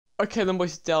Okay, then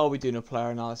boys, still we're doing a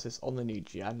player analysis on the new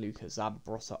Gianluca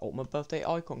Zambrotta Ultimate Birthday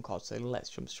Icon card. So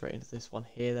let's jump straight into this one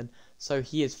here then. So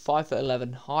he is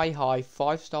 5'11", high,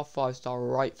 5-star,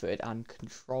 right-footed and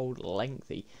controlled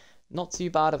lengthy. Not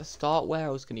too bad of a start. Where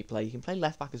else can he play? He can play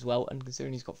left back as well, and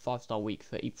considering he's got 5-star weak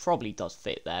foot, he probably does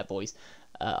fit there, boys.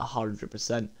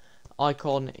 100%.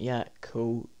 Icon, yeah,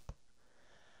 cool.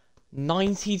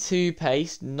 92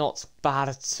 pace, not bad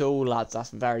at all, lads.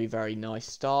 That's very, very nice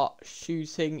start.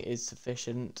 Shooting is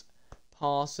sufficient.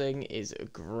 Passing is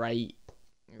great.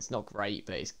 It's not great,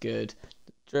 but it's good.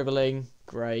 Dribbling,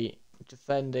 great.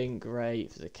 Defending,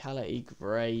 great. Physicality,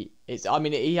 great. I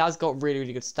mean, he has got really,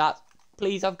 really good stats.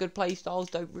 Please have good play styles.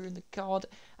 Don't ruin the card.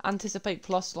 Anticipate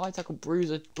plus, slide tackle,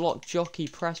 bruiser, block, jockey,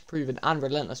 press proven, and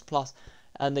relentless plus.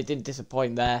 And they didn't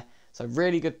disappoint there. So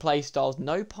really good play styles.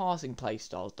 No passing play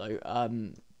styles though.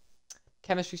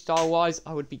 Chemistry style wise,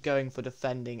 I would be going for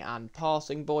defending and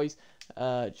passing, boys.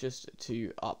 Just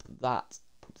to up that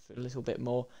a little bit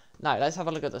more. Now let's have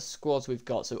a look at the squads we've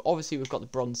got. So obviously we've got the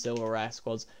bronze, silver, rare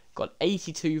squads. Got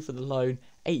 82 for the loan,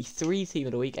 83 team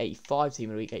of the week, 85 team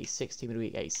of the week, 86 team of the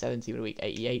week, 87 team of the week,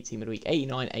 88 team of the week,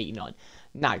 89.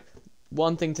 Now,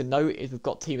 one thing to note is we've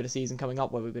got team of the season coming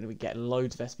up where we're going to be getting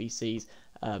loads of SBCs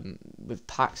with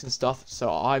packs and stuff. So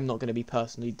I'm not going to be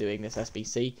personally doing this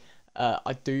SBC.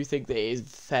 I do think that it is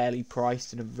fairly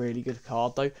priced and a really good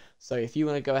card though. So if you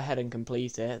want to go ahead and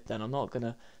complete it, then I'm not going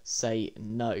to say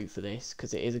no for this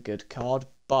because it is a good card.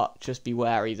 But just be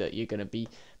wary that you're going to be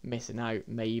missing out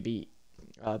maybe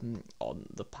on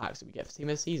the packs that we get for team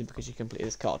of the season because you completed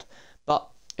this card. But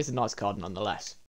it's a nice card nonetheless.